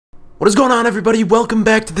What is going on, everybody? Welcome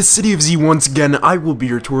back to the City of Z once again. I will be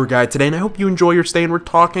your tour guide today, and I hope you enjoy your stay. And we're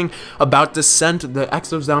talking about Descent, the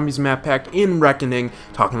Exo Zombies map pack in Reckoning,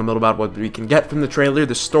 talking a little about what we can get from the trailer,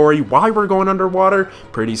 the story, why we're going underwater.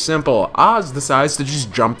 Pretty simple. Oz decides to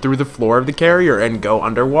just jump through the floor of the carrier and go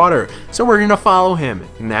underwater, so we're gonna follow him,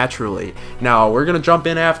 naturally. Now, we're gonna jump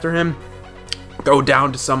in after him, go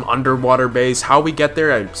down to some underwater base. How we get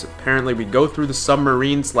there, apparently we go through the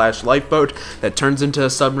submarine slash lifeboat that turns into a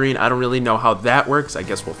submarine. I don't really know how that works. I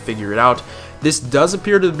guess we'll figure it out. This does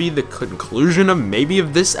appear to be the conclusion of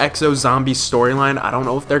this Exo Zombies storyline. I don't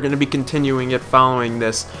know if they're going to be continuing it following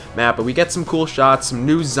this map, but we get some cool shots, some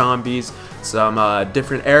new zombies, some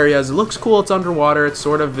different areas. It looks cool. It's underwater. It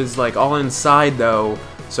sort of is like all inside though.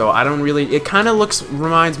 So I don't really, it kind of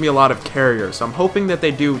reminds me a lot of Carrier, so I'm hoping that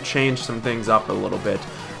they do change some things up a little bit.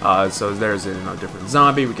 So there's a different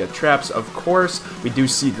zombie, we get traps, of course. We do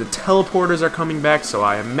see the teleporters are coming back, so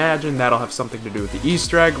I imagine that'll have something to do with the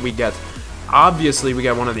Easter egg. Obviously we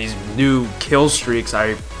get one of these new kill streaks,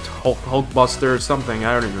 Hulkbuster or something,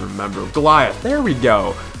 I don't even remember. Goliath, there we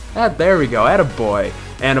go. There we go, attaboy.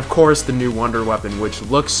 And of course the new wonder weapon, which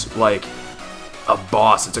looks like a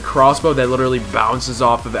boss. It's a crossbow that literally bounces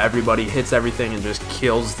off of everybody, hits everything, and just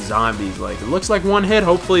kills the zombies. Like, it looks like one hit.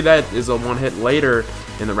 Hopefully that is a one hit later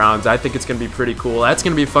in the rounds. I think it's going to be pretty cool. That's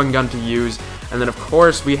going to be a fun gun to use. And then, of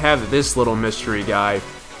course, we have this little mystery guy.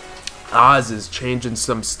 Oz is changing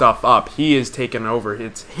some stuff up. He is taking over.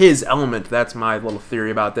 It's his element. That's my little theory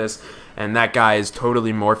about this. And that guy is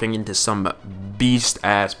totally morphing into some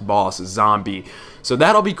beast-ass boss zombie. So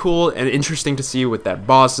that'll be cool and interesting to see with that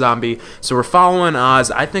boss zombie. So we're following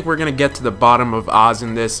Oz. I think we're going to get to the bottom of Oz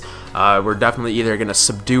in this. We're definitely either going to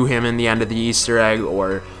subdue him in the end of the Easter egg,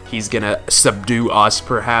 or he's going to subdue us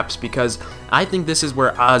perhaps, because I think this is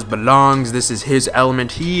where Oz belongs. This is his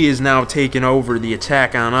element. He is now taking over the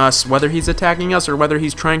attack on us. Whether he's attacking us or whether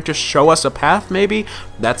he's trying to show us a path, maybe,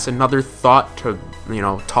 that's another thought to, you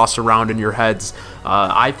know, toss around in your heads.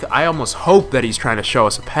 I almost hope that he's trying to show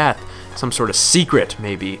us a path, some sort of secret,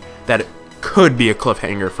 maybe, that could be a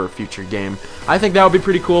cliffhanger for a future game. I think that would be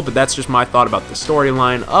pretty cool, but that's just my thought about the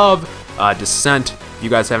storyline of Descent. If you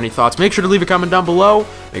guys have any thoughts, make sure to leave a comment down below.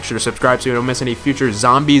 Make sure to subscribe so you don't miss any future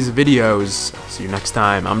Zombies videos. See you next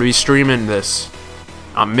time. I'm going to be streaming this.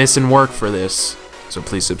 I'm missing work for this, so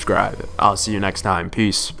please subscribe. I'll see you next time.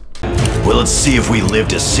 Peace. Well, let's see if we live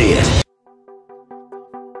to see it.